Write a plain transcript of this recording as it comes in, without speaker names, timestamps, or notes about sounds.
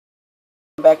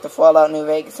Back to Fallout New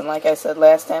Vegas, and like I said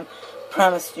last time,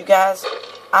 promised you guys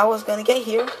I was gonna get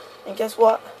here, and guess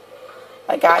what?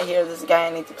 I got here. This is a guy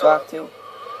I need to talk to,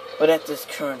 but at this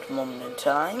current moment in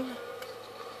time,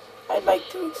 I'd like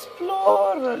to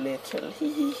explore a little.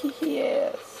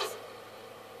 Yes.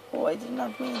 Oh, I did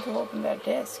not mean to open that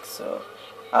desk so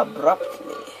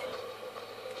abruptly.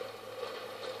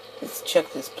 Let's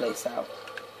check this place out.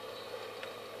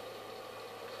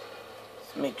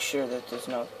 Let's make sure that there's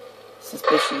no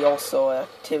suspicioso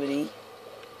activity.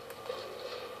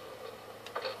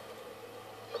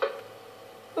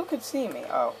 Who could see me?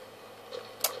 Oh.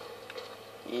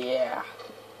 Yeah.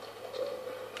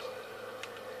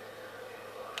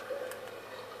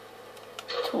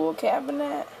 Tool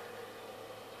cabinet.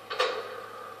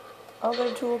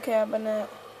 Other tool cabinet.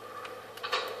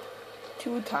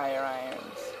 2 tire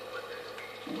irons.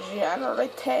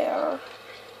 Generator.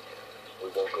 We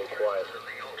won't go quiet.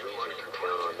 We can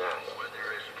count on that.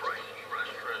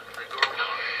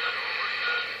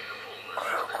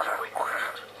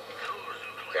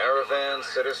 Caravan,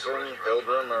 citizen,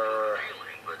 pilgrim, or...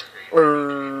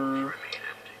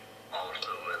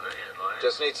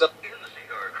 Just need some...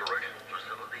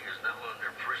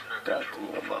 Talk to you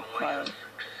about crime.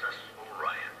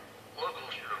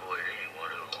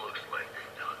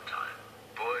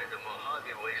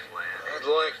 I'd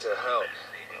like to help.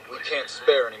 We can't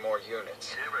spare any more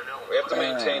units. We have to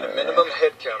maintain a minimum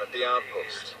headcount at the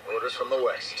outpost. Orders from the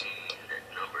west.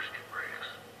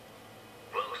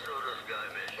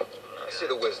 I see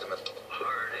the wisdom of...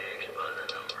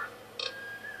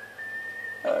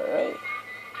 Alright.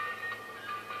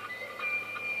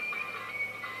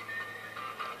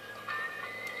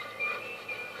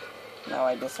 Now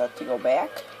I just have to go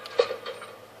back.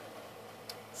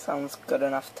 Sounds good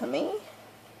enough to me.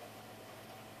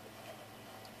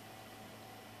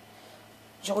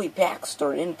 Joey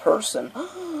Baxter in person.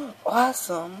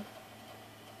 Awesome.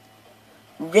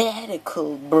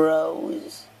 Radical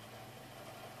bros.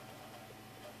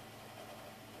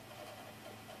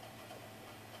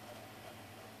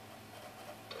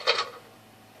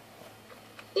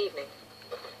 Evening.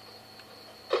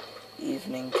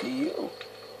 Evening to you.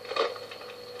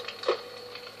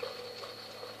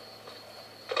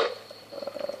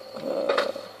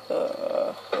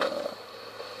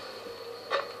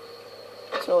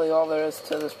 That's really all there is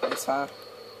to this place, huh?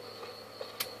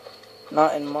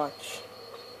 Not in much.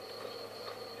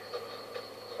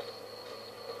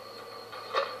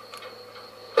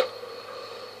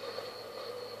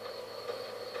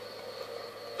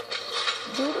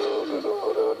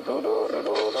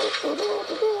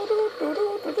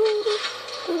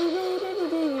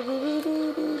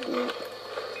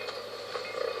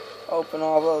 Open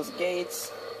all those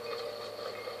gates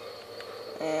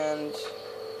and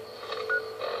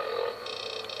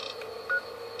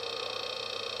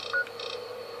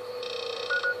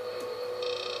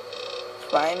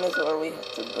Prime is where we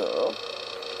have to go.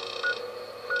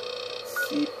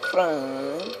 See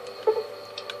Prime.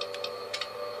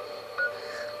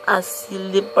 I see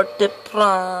Liberty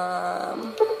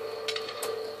Prime.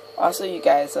 Also, you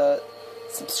guys,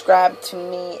 subscribe to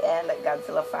me and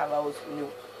Godzilla 5.0's new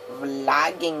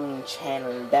vlogging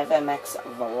channel, DevMX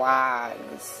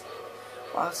Vlogs.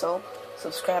 Also,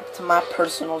 subscribe to my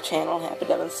personal channel, Happy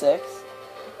Devin 6,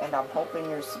 and I'm hoping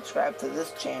you're subscribed to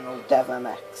this channel,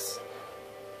 DevMX.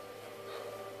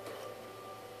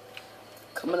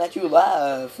 Coming at you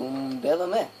live from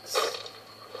DevMX.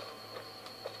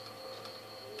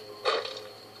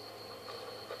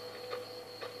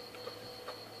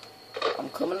 I'm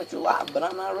coming at you live, but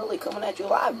I'm not really coming at you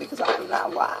live because I'm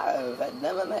not live at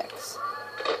DevMX.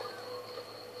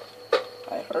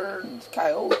 I heard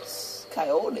coyotes.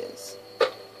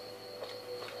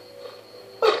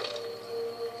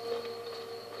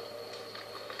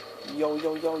 Yo,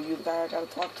 you the guy I gotta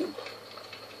talk to.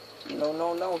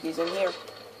 No, he's in here.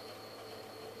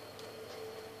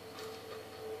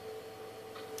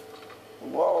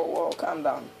 Whoa, calm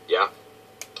down. Yeah?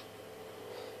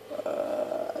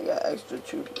 I got extra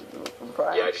troopers from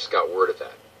Prime. Yeah, I just got word of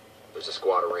that. There's a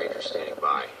squad of Rangers standing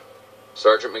by.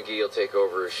 Sergeant McGee will take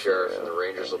over as sheriff, and the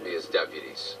Rangers will be his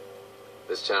deputies.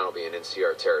 This town will be in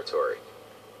NCR territory.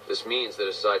 This means that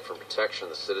aside from protection,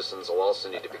 the citizens will also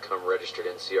need to become registered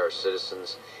NCR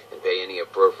citizens and pay any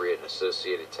appropriate and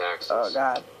associated taxes. Oh,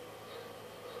 God.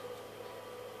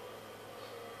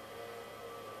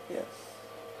 Yes.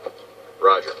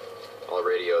 Roger. I'll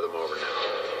radio them over now.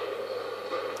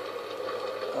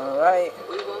 Alright.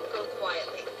 We won't go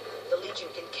quietly. The Legion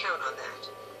can count on that.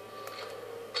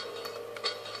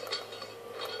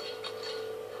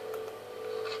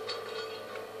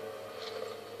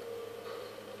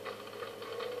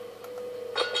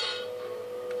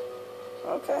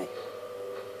 Okay.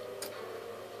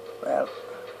 Well,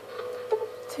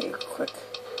 take a quick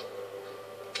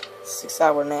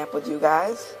 6-hour nap with you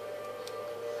guys.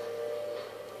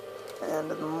 And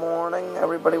in the morning,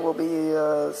 everybody will be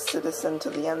a citizen to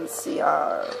the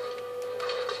NCR.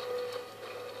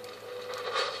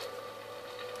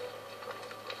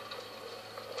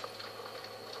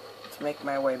 To make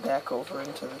my way back over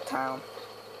into the town.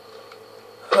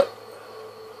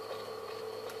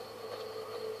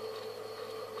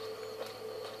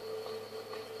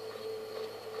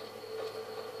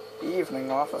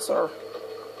 Evening, officer.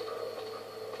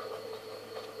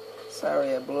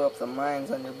 Sorry I blew up the mines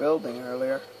on your building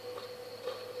earlier.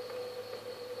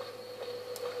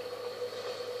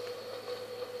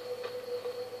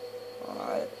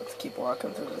 Alright, let's keep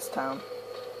walking through this town.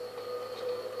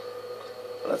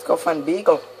 Let's go find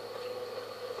Beagle.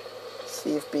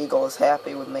 See if Beagle is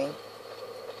happy with me.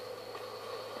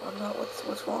 Oh no,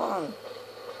 what's wrong?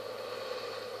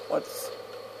 What's...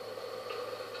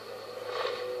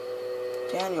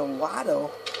 Daniel Watto?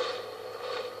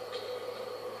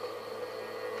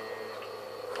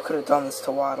 Who could have done this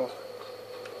to Waddle?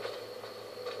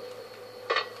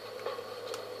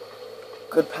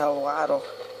 Good pal Waddle.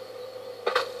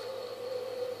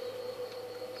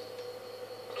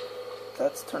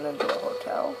 That's turned into a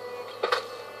hotel?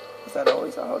 Is that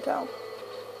always a hotel?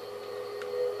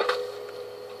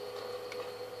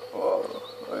 Whoa,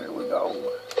 where do we go?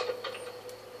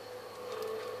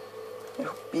 I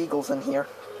hope Beagle's in here.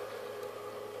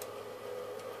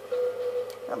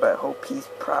 And I hope he's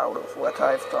proud of what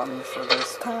I've done for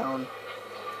this town.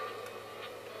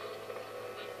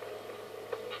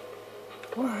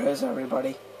 Where is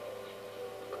everybody?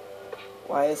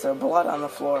 Why is there blood on the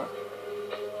floor?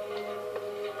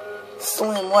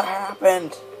 Slim, what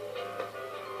happened?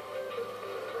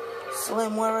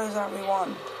 Slim, where is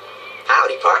everyone?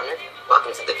 Howdy, partner.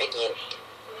 Welcome to the Vicky and...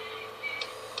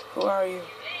 Who are you?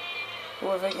 Who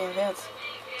are Vicky and Vince?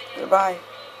 Goodbye.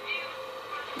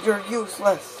 You're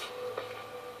useless.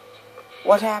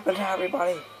 What happened to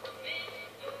everybody?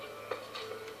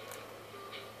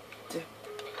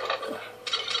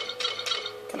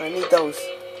 Can I need those?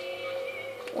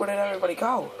 Where did everybody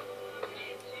go?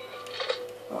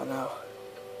 Oh no.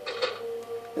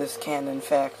 This can in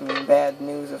fact mean bad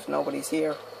news if nobody's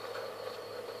here.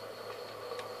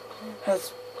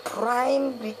 Has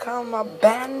Prime become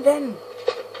abandoned?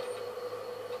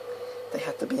 They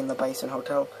have to be in the Bison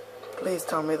Hotel. Please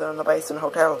tell me they're in the Bison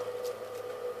Hotel.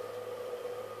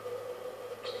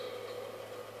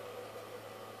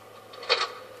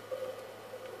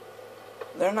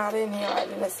 They're not in here. I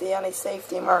didn't see any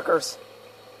safety markers.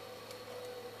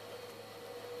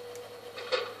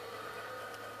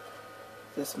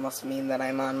 This must mean that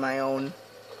I'm on my own.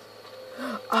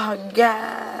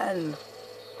 Again!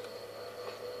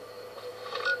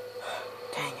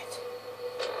 Dang it.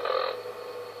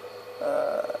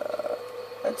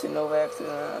 That's a Novak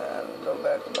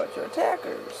about your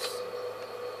attackers.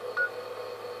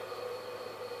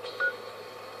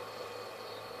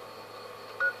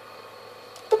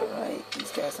 Alright,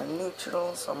 these guys are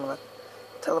neutral, so I'm gonna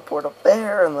teleport up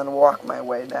there and then walk my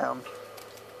way down.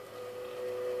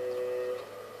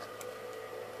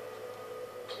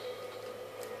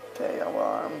 Okay,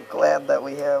 well, I'm glad that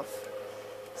we have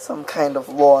some kind of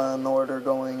law and order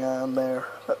going on there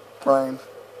at Prime.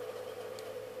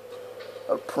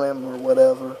 Or Prim or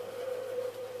whatever.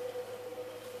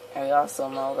 I also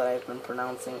know that I've been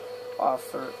pronouncing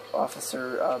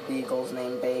Officer Beagle's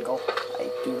name Bagel. I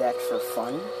do that for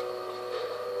fun.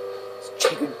 It's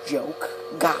just a joke,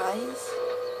 guys.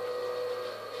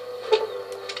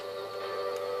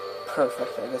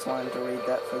 Perfect, I just wanted to read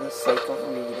that for the sake of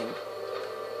reading.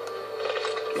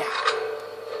 Yeah.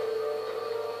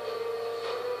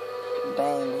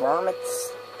 Dang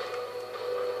varmints.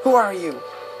 Who are you?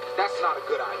 That's not a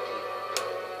good idea.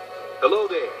 Hello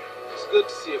there. It's good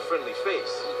to see a friendly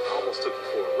face. I almost took you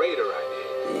for a raider, I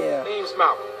did. Yeah. Name's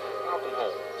Malcolm. Malcolm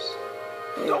Holmes.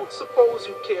 Yeah. Don't suppose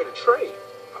you care to trade.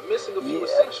 I'm missing a few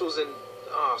essentials and...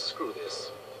 screw this.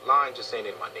 Lying just ain't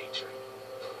in my nature.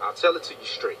 I'll tell it to you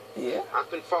straight. Yeah. I've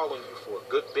been following you for a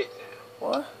good bit now.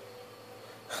 What?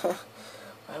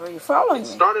 Why were you following It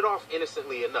me? started off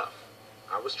innocently enough.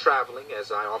 I was traveling, as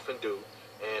I often do,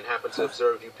 and happened to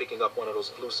observe you picking up one of those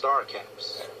Blue Star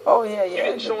caps. Oh, yeah, You yeah.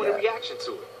 didn't show any reaction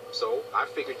to it, so I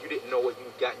figured you didn't know what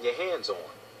you'd gotten your hands on.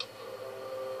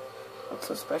 What's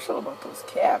so special about those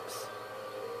caps?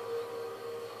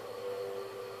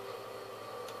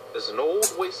 There's an old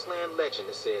wasteland legend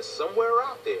that says somewhere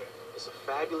out there is a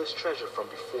fabulous treasure from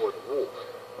before the war.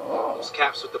 Oh. Those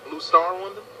caps with the blue star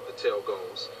on them, the tale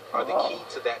goes, are the key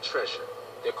to that treasure.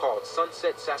 They're called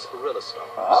Sunset Sarsaparilla stars.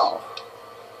 Oh.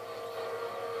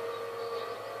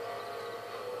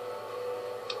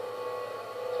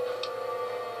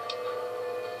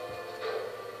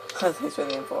 Thanks for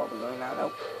the info. I'll be going now.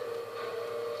 Nope.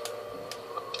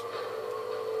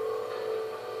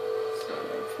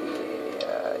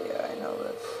 Yeah, I know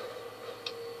this.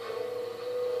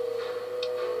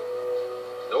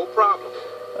 No problem.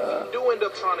 You do end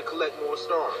up trying to collect more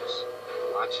stars.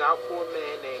 Watch out for a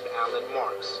man named Alan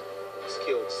Marks. He's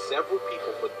killed several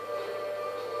people for...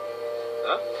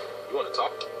 Huh? You want to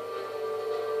talk?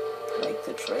 Like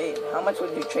to trade. How much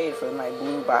would you trade for my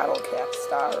blue bottle cap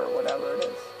star or whatever it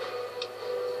is?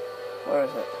 Where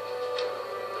is it?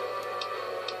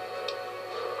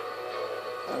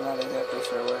 I'm not exactly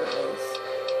sure where it is.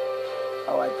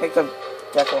 Oh, I picked up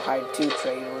Gecko Hide 2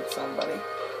 trade with somebody.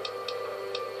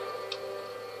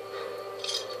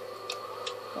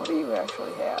 What do you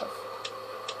actually have?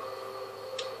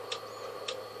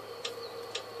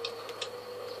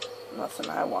 Nothing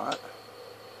I want.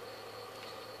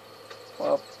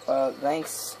 Well,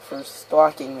 thanks for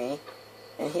stalking me.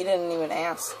 And he didn't even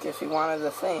ask if he wanted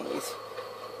the thing.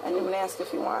 I didn't even ask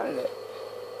if he wanted it.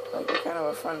 Like, you're kind of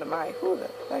a friend of mine. Who the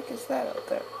heck is that out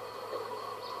there?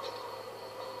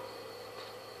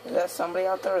 Is that somebody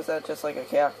out there, or is that just like a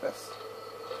cactus?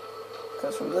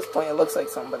 Because from this point it looks like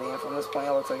somebody, and from this point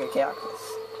it looks like a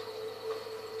cactus.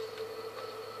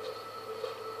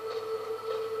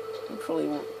 I'm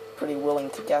pretty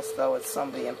willing to guess, though, it's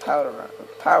somebody in powder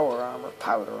armor.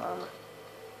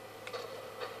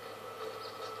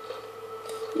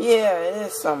 Yeah, it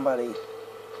is somebody.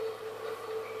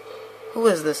 Who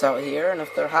is this out here? And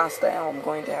if they're hostile, I'm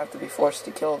going to have to be forced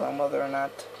to kill them, whether or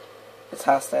not it's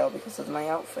hostile because of my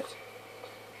outfit.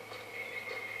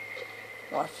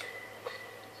 What?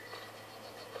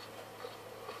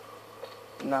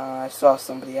 Nah, I saw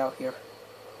somebody out here.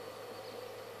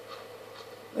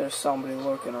 There's somebody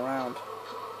lurking around.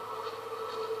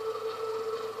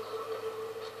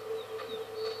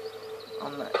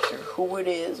 I'm not sure who it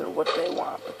is or what they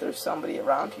want, but there's somebody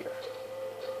around here.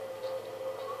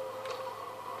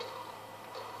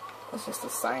 It's just a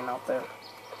sign out there.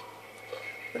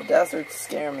 The deserts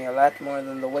scare me a lot more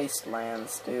than the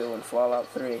wastelands do in Fallout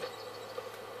 3.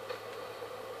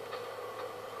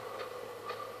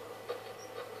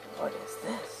 What is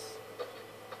this?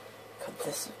 Could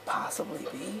this possibly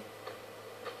be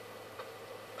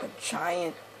a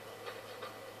giant...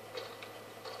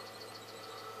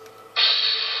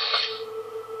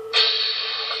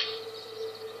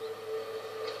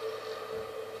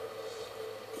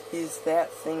 Is that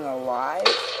thing alive?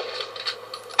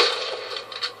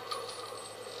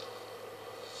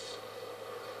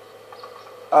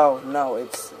 Oh no,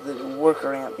 it's the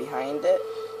worker ant behind it.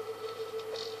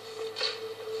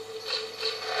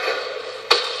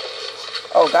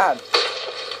 Oh god.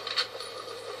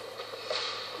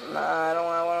 Nah, I don't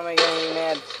want to make anything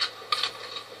mad.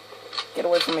 Get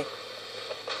away from me.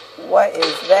 What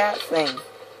is that thing?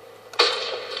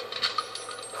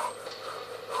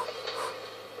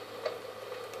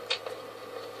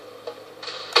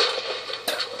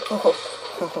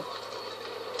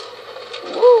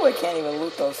 Woo, I can't even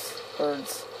loot those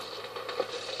birds.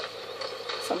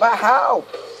 Somebody help!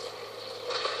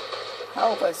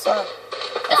 Help, I saw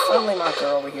a friendly marker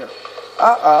over here.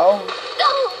 Uh-oh.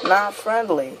 Not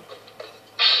friendly.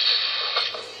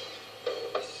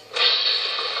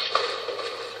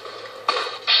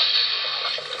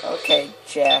 Okay,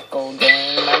 Jackal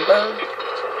gang member.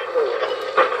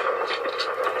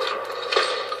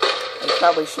 We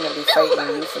probably shouldn't be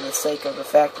fighting you for the sake of the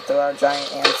fact that there are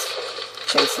giant ants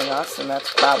chasing us, and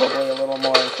that's probably a little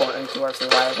more important to our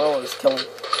survival, is killing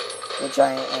the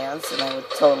giant ants, and I would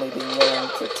totally be willing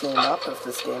to team up if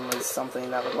this game was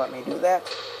something that would let me do that.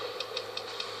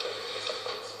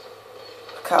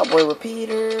 Cowboy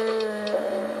repeater.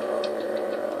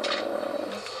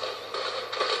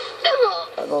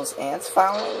 Are those ants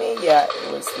following me? Yeah,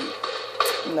 it was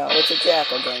the... No, it's a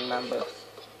Jackal gang member.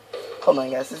 Hold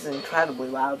on, guys. This is incredibly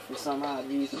loud for some odd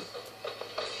reason.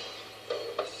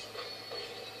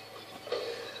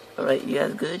 Alright, you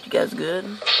guys good? You guys good?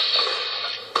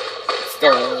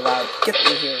 Still really loud. Get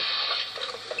me here.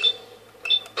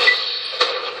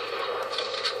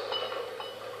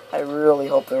 I really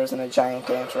hope there isn't a giant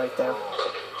ant right there.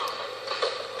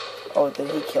 Oh, did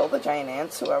he kill the giant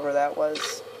ants, whoever that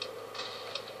was?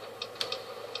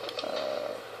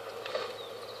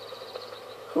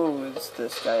 Who is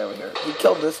this guy over here? He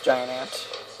killed this giant ant.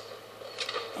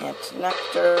 Ant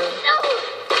nectar.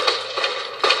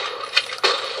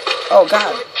 Oh,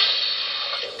 God.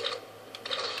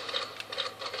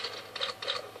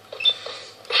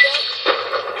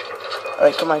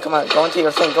 Alright, come on, come on. Go into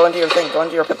your thing, go into your thing, go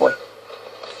into your Pip-Boy.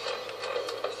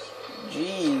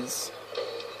 Jeez.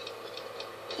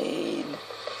 Aid.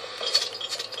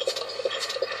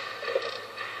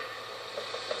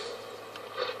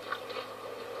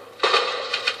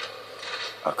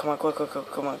 Oh, come on, quick, quick,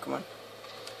 quick, come on, come on.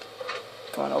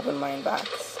 Come on, open my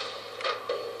inbox.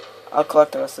 I'll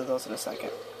collect the rest of those in a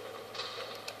second.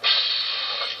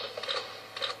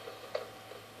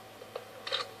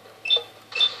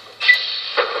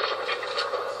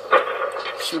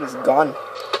 Shoot his gun.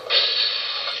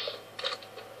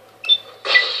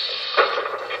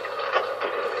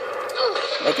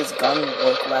 Make his gun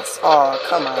work less. Oh,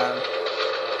 come on.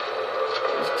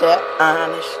 Is that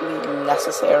honestly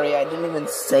necessary? I didn't even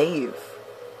save.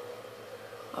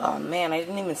 Oh man, I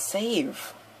didn't even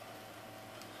save.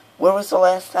 Where was the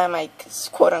last time I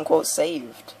quote-unquote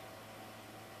saved?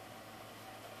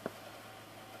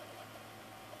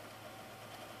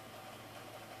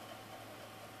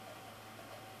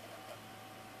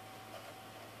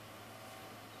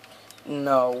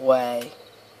 No way.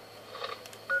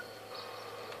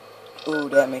 Ooh,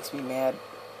 that makes me mad.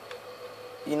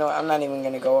 You know, I'm not even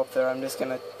gonna go up there. I'm just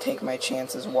gonna take my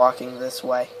chances walking this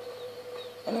way.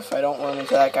 And if I don't run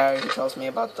into that guy who tells me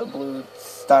about the blue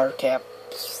star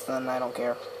caps, then I don't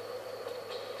care.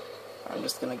 I'm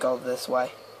just gonna go this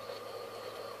way.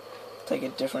 Take a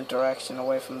different direction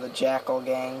away from the jackal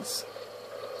gangs.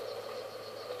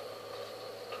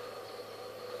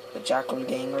 The jackal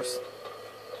gangers.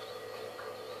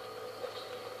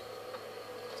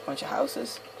 It's a bunch of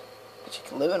houses. But you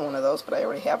can live in one of those, but I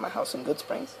already have my house in Good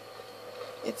Springs.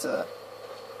 It's a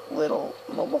little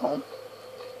mobile home.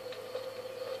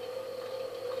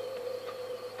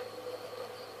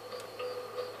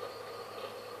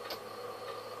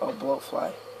 Oh,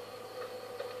 blowfly.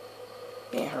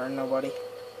 Ain't hurting nobody.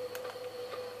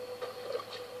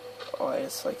 Oh, I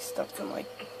just like stepped in like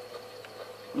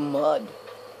mud.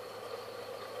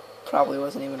 Probably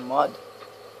wasn't even mud.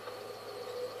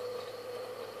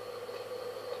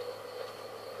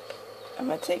 Am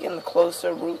I taking the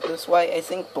closer route this way? I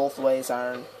think both ways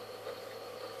are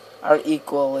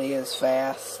equally as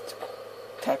fast,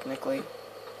 technically.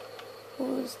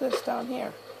 Who's this down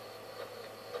here?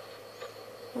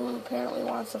 Who apparently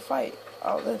wants to fight?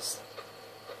 Oh, this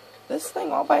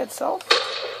thing all by itself?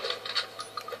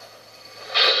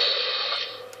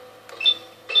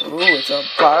 Ooh, it's a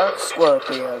bark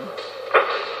scorpion.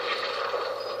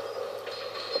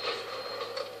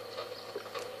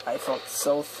 I felt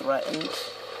so threatened.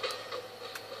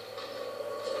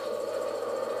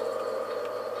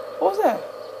 What was that?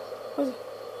 What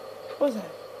was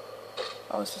that?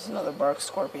 Oh, it's just another bark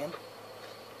scorpion.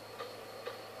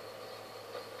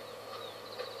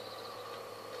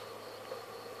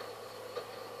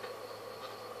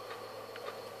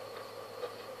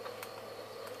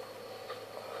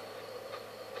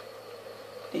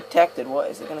 Detected.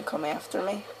 What? Is it gonna come after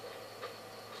me?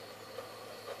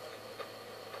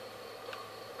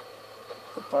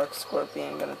 The bark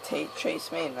scorpion gonna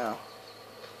chase me? No.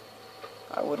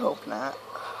 I would hope not.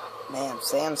 Man,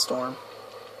 sandstorm.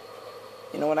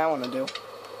 You know what I want to do?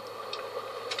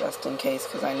 Just in case,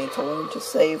 because I need to learn to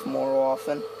save more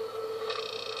often.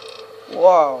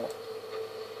 Whoa.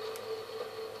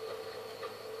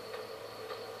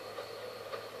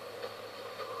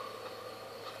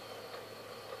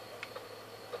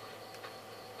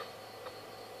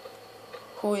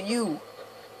 Who are you?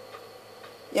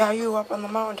 Yeah, you up on the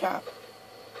mountaintop.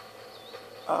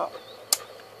 Oh.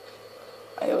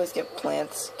 I always get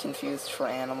plants confused for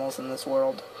animals in this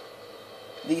world.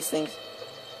 These things,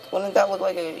 wouldn't that look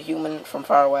like a human from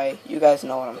far away? You guys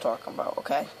know what I'm talking about,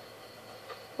 okay?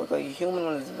 Look like a human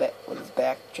with his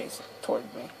back chasing toward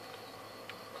me.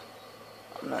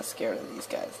 I'm not scared of these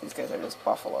guys. These guys are just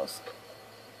buffaloes.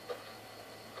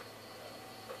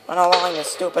 Run along, you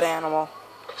stupid animal.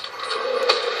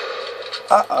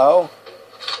 Uh-oh.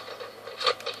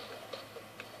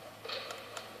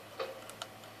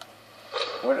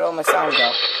 Where did all my sound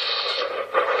go?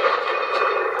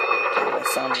 Oh, my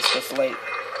sound is just late.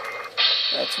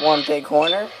 That's one big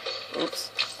horner.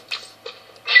 Oops.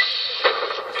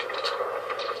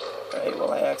 Alright,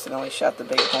 well I accidentally shot the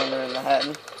big horner in the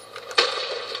head.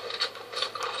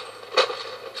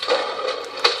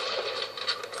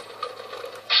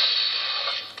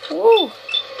 Woo!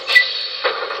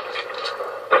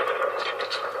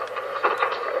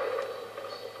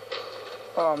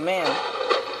 Oh man.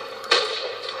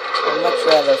 I'd much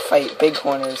rather fight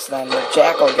bighorners than the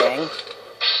jackal gang.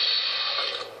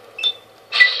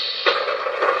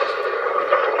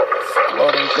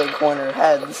 Exploding bighorner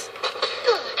heads.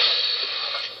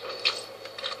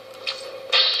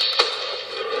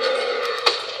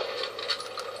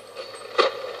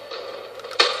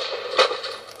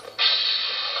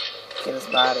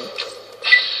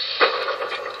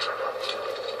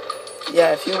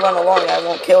 Yeah, if you run along, I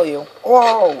won't kill you.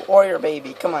 Whoa! Or your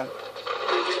baby. Come on.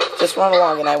 Just run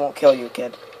along and I won't kill you,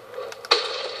 kid.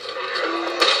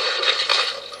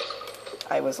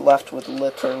 I was left with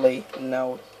literally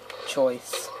no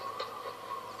choice.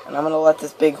 And I'm gonna let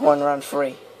this bighorn run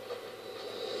free.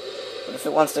 But if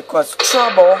it wants to cause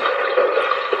trouble,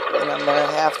 then I'm gonna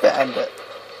have to end it.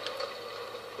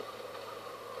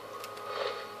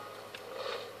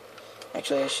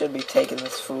 Actually, I should be taking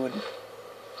this food,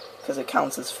 because it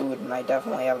counts as food, and I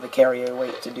definitely have the carrier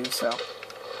weight to do so.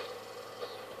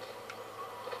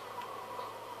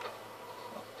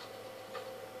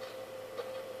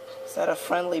 Is that a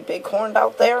friendly bighorn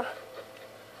out there?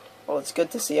 Well, it's good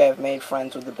to see I've made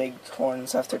friends with the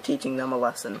bighorns after teaching them a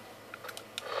lesson.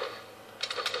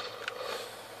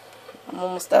 I'm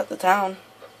almost at the town,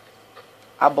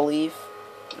 I believe.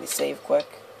 Let me save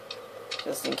quick,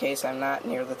 just in case I'm not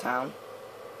near the town.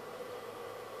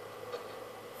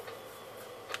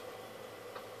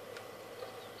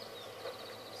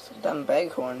 So them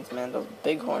bighorns, man, those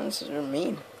bighorns are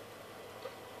mean.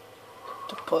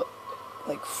 To put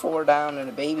like 4 down and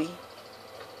a baby.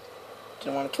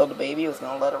 Didn't want to kill the baby, was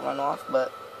going to let it run off,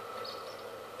 but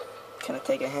kind of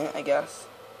take a hint, I guess.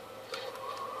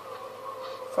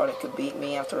 Thought it could beat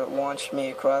me after it launched me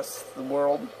across the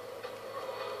world.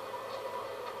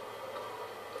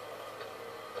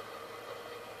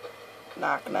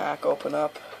 Knock, knock, open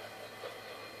up.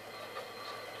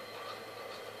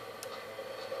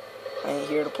 I ain't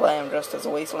here to play, I'm dressed as a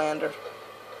wastelander.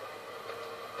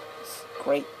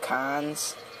 Great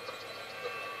cons.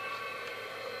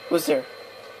 Who's there?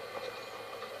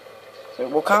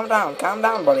 Well, calm down,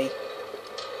 buddy. Yeah!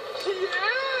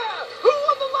 Who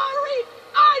won the lottery?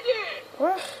 I did!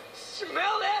 What?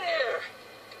 Smell that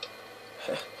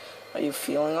air! Are you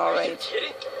feeling Are you alright?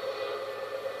 kidding?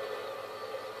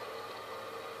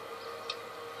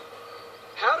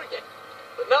 Powder gang,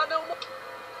 but not no more.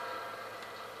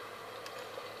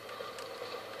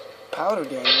 Powder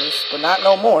gangers, but not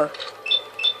no more.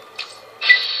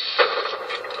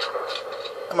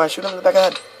 Come on, shoot him in the back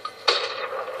of the head.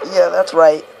 Yeah, that's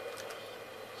right.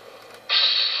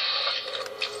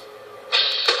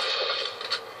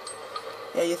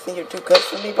 Yeah, you think you're too good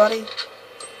for me, buddy?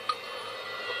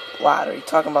 Lottery.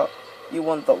 Talking about you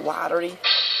won the lottery?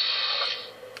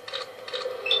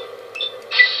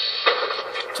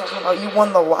 Talking about you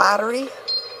won the lottery?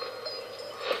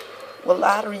 What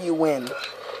lottery you win?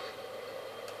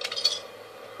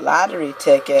 Lottery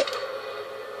ticket.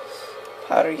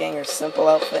 Powder ganger, simple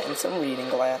outfit, and some reading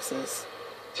glasses.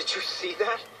 Did you see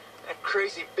that? That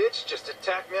crazy bitch just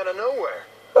attacked me out of nowhere.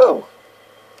 Oh.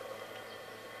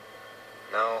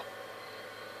 No.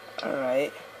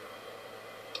 Alright.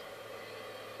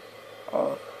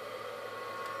 Oh.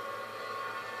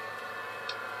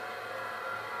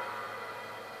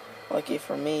 Lucky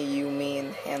for me, you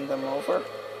mean hand them over?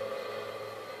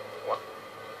 What?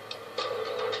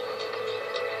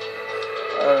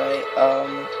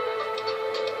 Alright,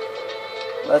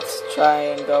 let's try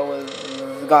and go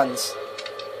with guns.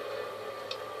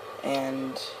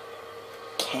 And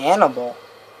cannibal.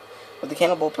 With the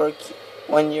cannibal perk,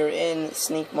 when you're in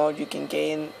sneak mode, you can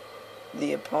gain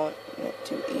the opponent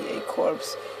to eat a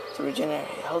corpse to regenerate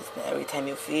health. Every time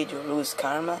you feed, you lose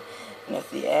karma. And if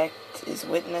the act is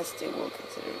witnessed, it will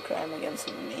consider a crime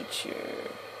against nature.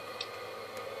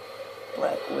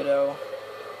 Black Widow.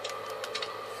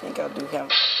 I think I'll do him.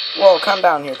 Whoa, calm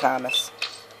down here, Thomas.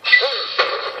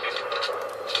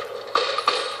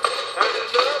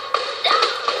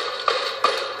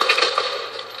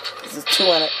 This is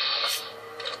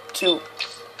 2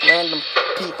 random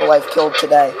people I've killed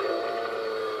today.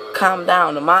 Calm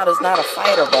down. Amada's not a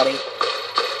fighter, buddy.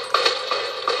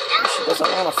 She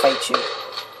doesn't want to fight you.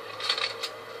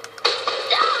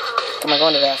 Come on, go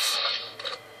into this.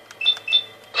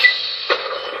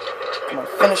 Come on,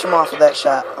 finish him off with that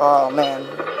shot. Oh, man.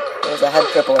 There's a head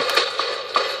crippler.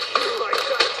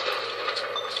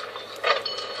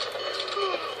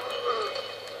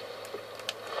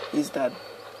 He's dead.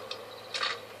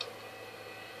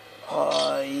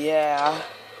 Oh, yeah.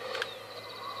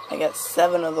 I got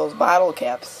 7 of those bottle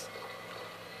caps.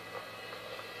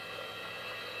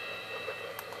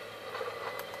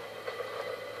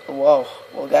 Whoa.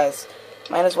 Well, guys,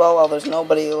 might as well, while there's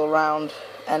nobody around,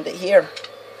 end it here.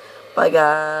 Bye,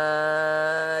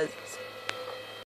 guys.